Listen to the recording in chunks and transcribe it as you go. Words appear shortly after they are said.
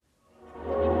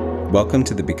Welcome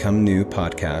to the Become New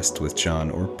podcast with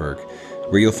John Ortberg,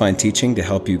 where you'll find teaching to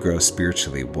help you grow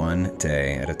spiritually one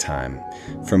day at a time.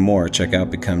 For more, check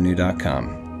out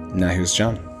becomenew.com. Now here's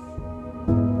John.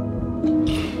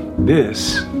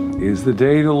 This is the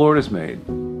day the Lord has made.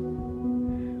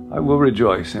 I will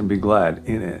rejoice and be glad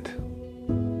in it.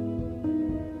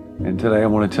 And today I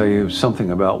want to tell you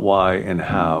something about why and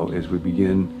how as we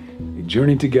begin a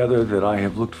journey together that I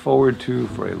have looked forward to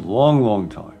for a long, long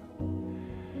time.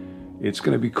 It's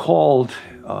going to be called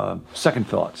Second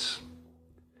Thoughts.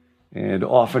 And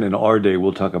often in our day,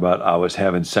 we'll talk about I was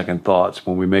having second thoughts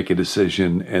when we make a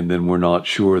decision and then we're not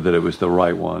sure that it was the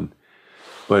right one.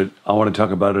 But I want to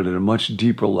talk about it at a much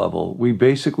deeper level. We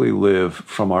basically live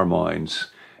from our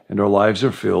minds, and our lives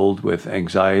are filled with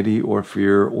anxiety or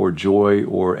fear or joy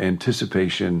or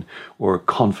anticipation or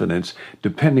confidence,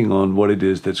 depending on what it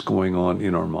is that's going on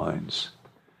in our minds.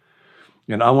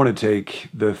 And I want to take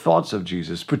the thoughts of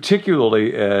Jesus,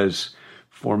 particularly as,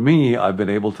 for me, I've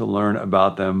been able to learn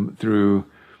about them through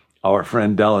our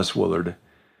friend Dallas Willard,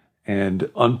 and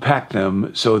unpack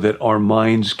them so that our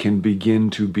minds can begin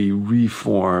to be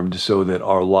reformed, so that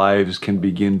our lives can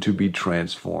begin to be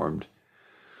transformed.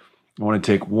 I want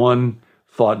to take one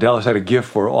thought. Dallas had a gift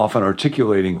for often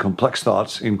articulating complex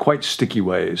thoughts in quite sticky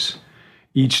ways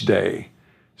each day,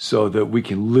 so that we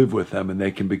can live with them and they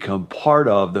can become part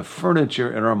of the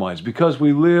furniture in our minds, because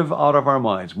we live out of our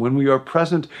minds. When we are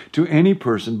present to any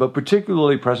person, but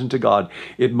particularly present to God,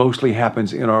 it mostly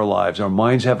happens in our lives. Our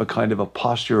minds have a kind of a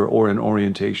posture or an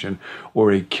orientation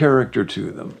or a character to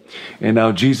them. And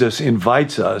now Jesus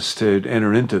invites us to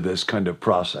enter into this kind of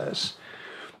process.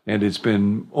 And it's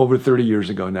been over 30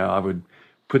 years ago now. I would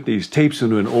put these tapes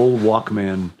into an old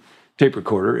Walkman tape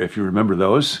recorder, if you remember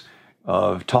those,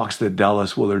 of talks that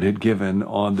Dallas Willard had given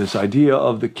on this idea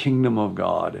of the kingdom of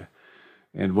God.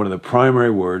 And one of the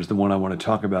primary words, the one I want to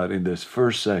talk about in this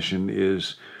first session,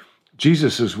 is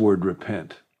Jesus' word,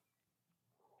 repent.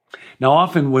 Now,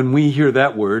 often when we hear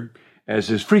that word, as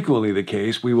is frequently the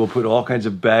case, we will put all kinds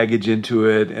of baggage into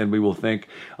it, and we will think,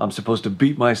 I'm supposed to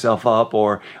beat myself up,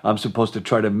 or I'm supposed to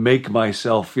try to make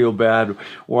myself feel bad,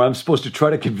 or I'm supposed to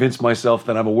try to convince myself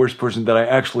that I'm a worse person than I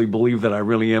actually believe that I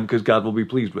really am, because God will be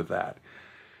pleased with that.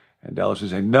 And Dallas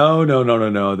is saying,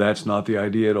 no, that's not the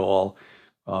idea at all.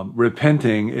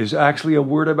 Repenting is actually a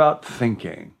word about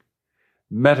thinking.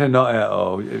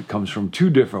 Metanoeo, it comes from two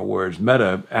different words,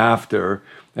 meta, after,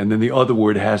 and then the other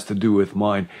word has to do with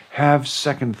mind. Have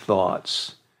second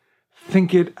thoughts.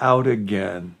 Think it out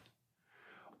again.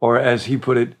 Or as he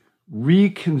put it,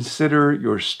 reconsider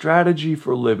your strategy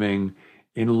for living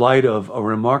in light of a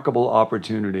remarkable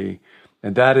opportunity.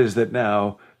 And that is that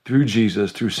now, through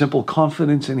Jesus, through simple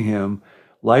confidence in him,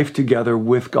 life together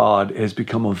with God has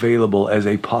become available as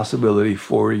a possibility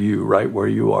for you right where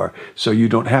you are. So you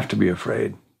don't have to be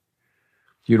afraid.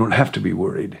 You don't have to be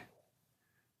worried.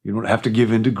 You don't have to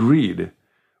give in to greed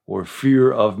or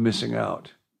fear of missing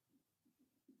out.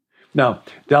 Now,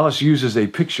 Dallas uses a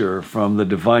picture from the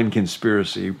Divine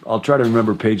Conspiracy. I'll try to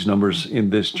remember page numbers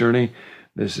in this journey.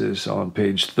 This is on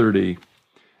page 30.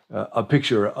 A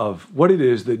picture of what it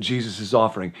is that Jesus is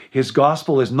offering. His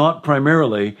gospel is not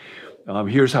primarily,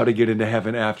 here's how to get into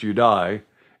heaven after you die.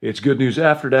 It's good news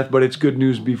after death, but it's good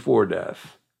news before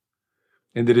death.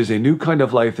 And it is a new kind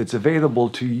of life that's available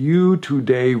to you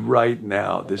today, right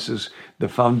now. This is the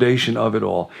foundation of it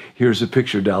all. Here's a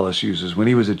picture Dallas uses. When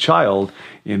he was a child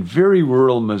in very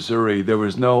rural Missouri, there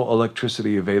was no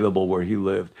electricity available where he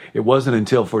lived. It wasn't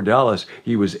until, for Dallas,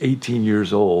 he was 18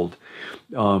 years old,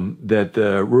 that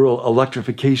the Rural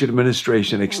Electrification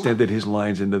Administration extended his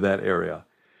lines into that area.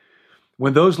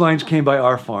 When those lines came by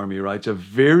our farm, he writes, a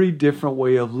very different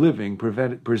way of living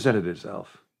presented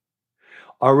itself.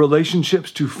 Our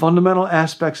relationships to fundamental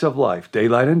aspects of life,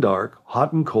 daylight and dark,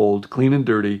 hot and cold, clean and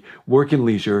dirty, work and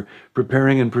leisure,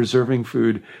 preparing and preserving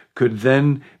food, could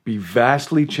then be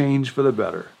vastly changed for the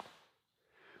better.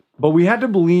 But we had to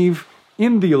believe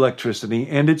in the electricity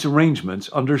and its arrangements,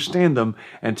 understand them,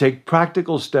 and take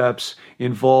practical steps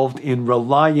involved in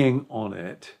relying on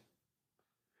it.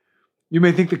 You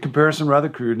may think the comparison rather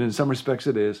crude, and in some respects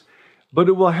it is, but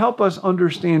it will help us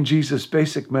understand Jesus'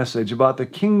 basic message about the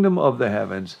kingdom of the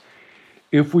heavens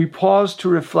if we pause to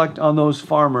reflect on those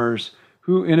farmers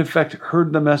who, in effect,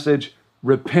 heard the message,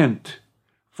 repent,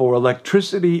 for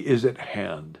electricity is at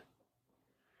hand.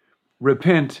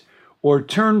 Repent, or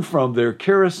turn from their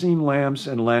kerosene lamps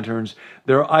and lanterns,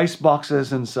 their ice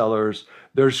boxes and cellars,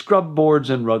 their scrub boards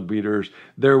and rug beaters,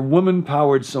 their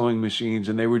woman-powered sewing machines,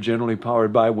 and they were generally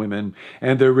powered by women,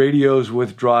 and their radios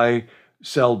with dry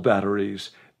cell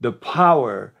batteries. The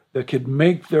power that could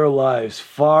make their lives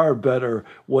far better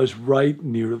was right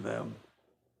near them,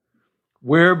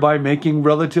 where by making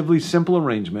relatively simple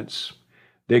arrangements,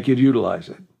 they could utilize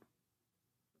it.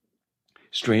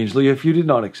 Strangely, if you did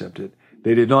not accept it,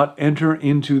 they did not enter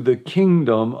into the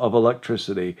kingdom of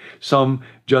electricity. Some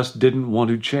just didn't want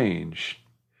to change.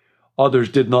 Others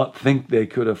did not think they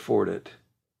could afford it.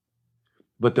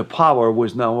 But the power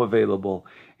was now available.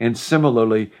 And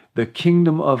similarly, the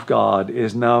kingdom of God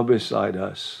is now beside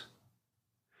us.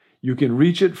 You can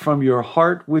reach it from your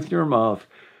heart with your mouth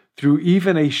through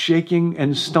even a shaking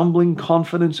and stumbling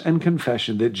confidence and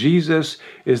confession that Jesus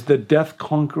is the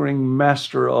death-conquering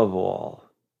master of all.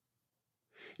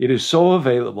 It is so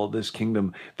available, this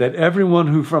kingdom, that everyone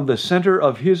who from the center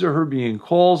of his or her being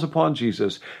calls upon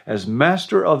Jesus as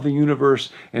master of the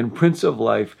universe and prince of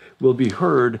life will be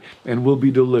heard and will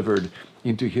be delivered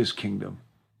into his kingdom.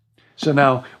 So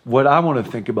now, what I want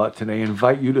to think about today,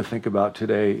 invite you to think about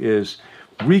today, is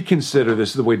reconsider. This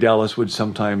is the way Dallas would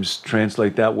sometimes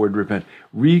translate that word, repent.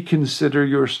 Reconsider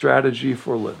your strategy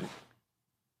for living.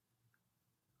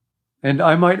 And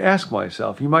I might ask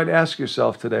myself, you might ask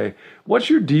yourself today, what's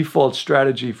your default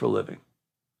strategy for living?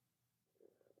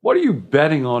 What are you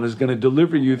betting on is going to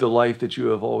deliver you the life that you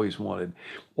have always wanted?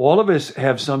 All of us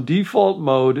have some default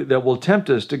mode that will tempt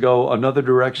us to go another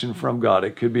direction from God.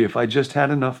 It could be if I just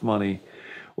had enough money,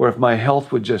 or if my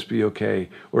health would just be okay,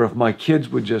 or if my kids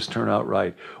would just turn out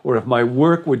right, or if my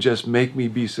work would just make me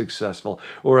be successful,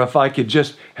 or if I could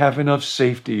just have enough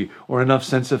safety or enough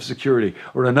sense of security,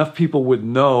 or enough people would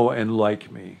know and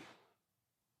like me.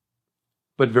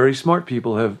 But very smart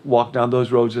people have walked down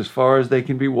those roads as far as they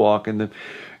can be walked, and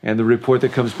the report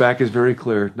that comes back is very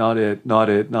clear. Not it, not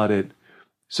it, not it.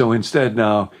 So instead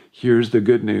now, here's the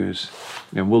good news,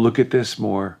 and we'll look at this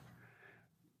more.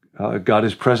 God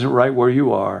is present right where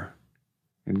you are,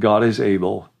 and God is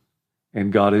able,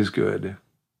 and God is good.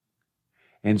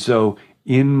 And so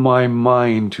in my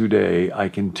mind today, I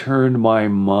can turn my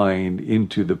mind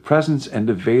into the presence and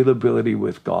availability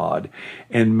with God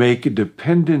and make a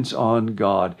dependence on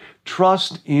God,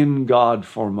 trust in God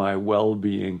for my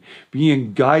well-being,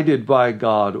 being guided by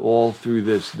God all through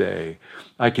this day.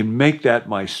 I can make that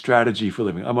my strategy for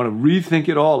living. I'm going to rethink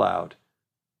it all out.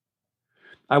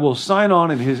 I will sign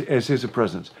on as his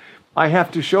presence. I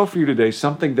have to show for you today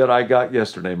something that I got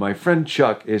yesterday. My friend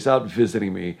Chuck is out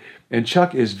visiting me, and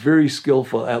Chuck is very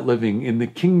skillful at living in the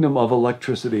kingdom of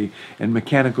electricity and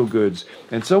mechanical goods.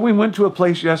 And so we went to a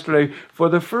place yesterday for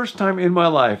the first time in my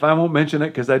life. I won't mention it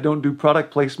because I don't do product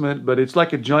placement, but it's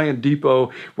like a giant depot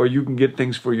where you can get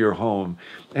things for your home.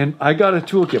 And I got a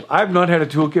toolkit. I've not had a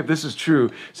toolkit, this is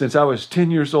true, since I was 10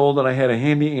 years old, and I had a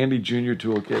Handy Andy Jr.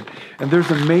 toolkit. And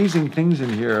there's amazing things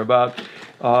in here about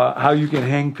how you can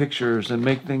hang pictures and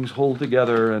make things hold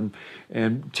together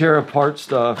and tear apart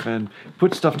stuff and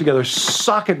put stuff together.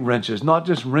 Socket wrenches, not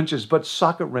just wrenches, but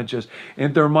socket wrenches.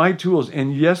 And they're my tools.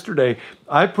 And yesterday,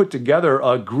 I put together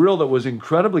a grill that was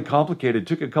incredibly complicated. It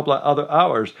took a couple of other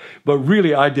hours, but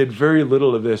really I did very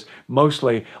little of this.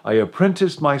 Mostly, I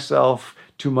apprenticed myself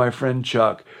to my friend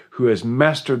Chuck, who has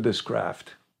mastered this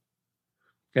craft.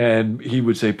 And he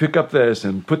would say, pick up this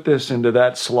and put this into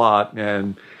that slot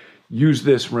and use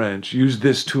this wrench, use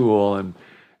this tool,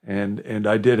 and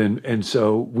I did, and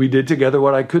so we did together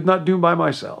what I could not do by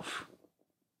myself.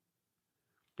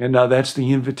 And now that's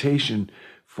the invitation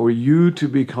for you to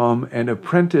become an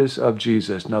apprentice of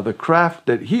Jesus. Now the craft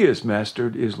that he has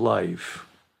mastered is life.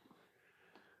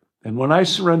 And when I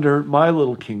surrender my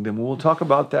little kingdom, we'll talk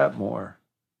about that more,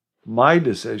 my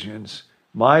decisions,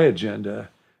 my agenda,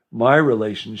 my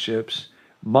relationships,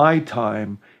 my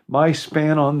time, my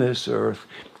span on this earth,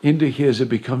 into his, it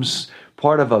becomes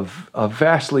part of a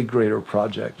vastly greater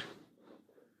project.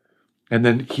 And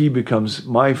then he becomes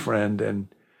my friend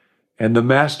and the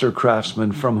master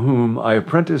craftsman from whom I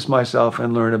apprentice myself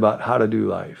and learn about how to do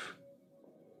life.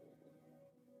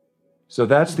 So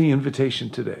that's the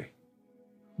invitation today.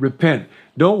 Repent.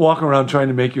 Don't walk around trying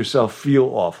to make yourself feel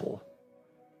awful.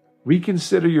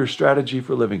 Reconsider your strategy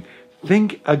for living.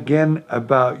 Think again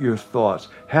about your thoughts.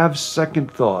 Have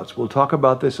second thoughts. We'll talk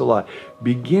about this a lot.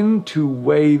 Begin to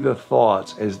weigh the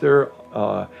thoughts as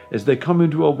they come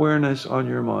into awareness on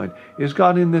your mind. Is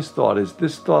God in this thought? Is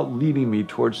this thought leading me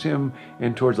towards him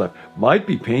and towards life? Might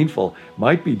be painful,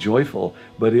 might be joyful,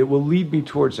 but it will lead me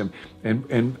towards him.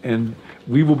 And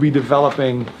we will be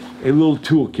developing a little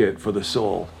toolkit for the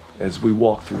soul as we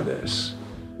walk through this.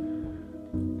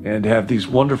 And have these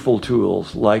wonderful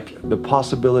tools like the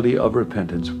possibility of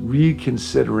repentance,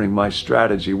 reconsidering my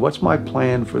strategy. What's my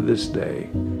plan for this day?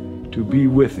 To be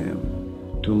with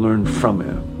him, to learn from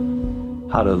him,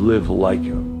 how to live like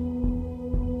him.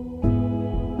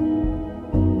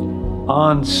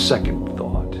 on second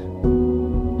thought,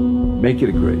 make it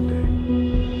a great day.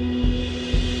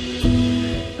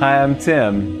 Hi, I'm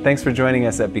Tim. Thanks for joining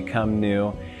us at Become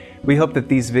New. We hope that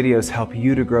these videos help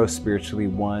you to grow spiritually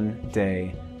one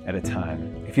day at a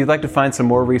time. If you'd like to find some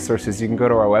more resources, you can go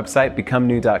to our website,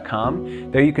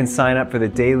 becomenew.com. There you can sign up for the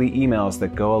daily emails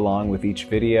that go along with each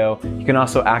video. You can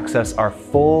also access our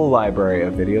full library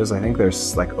of videos. I think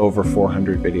there's like over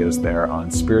 400 videos there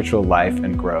on spiritual life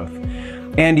and growth.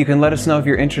 And you can let us know if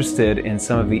you're interested in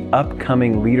some of the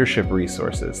upcoming leadership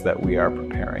resources that we are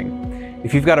preparing.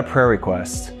 If you've got a prayer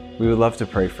request, we would love to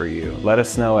pray for you. Let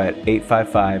us know at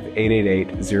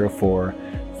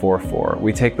 855-888-0444.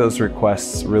 We take those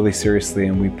requests really seriously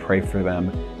and we pray for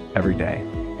them every day.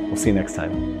 We'll see you next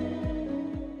time.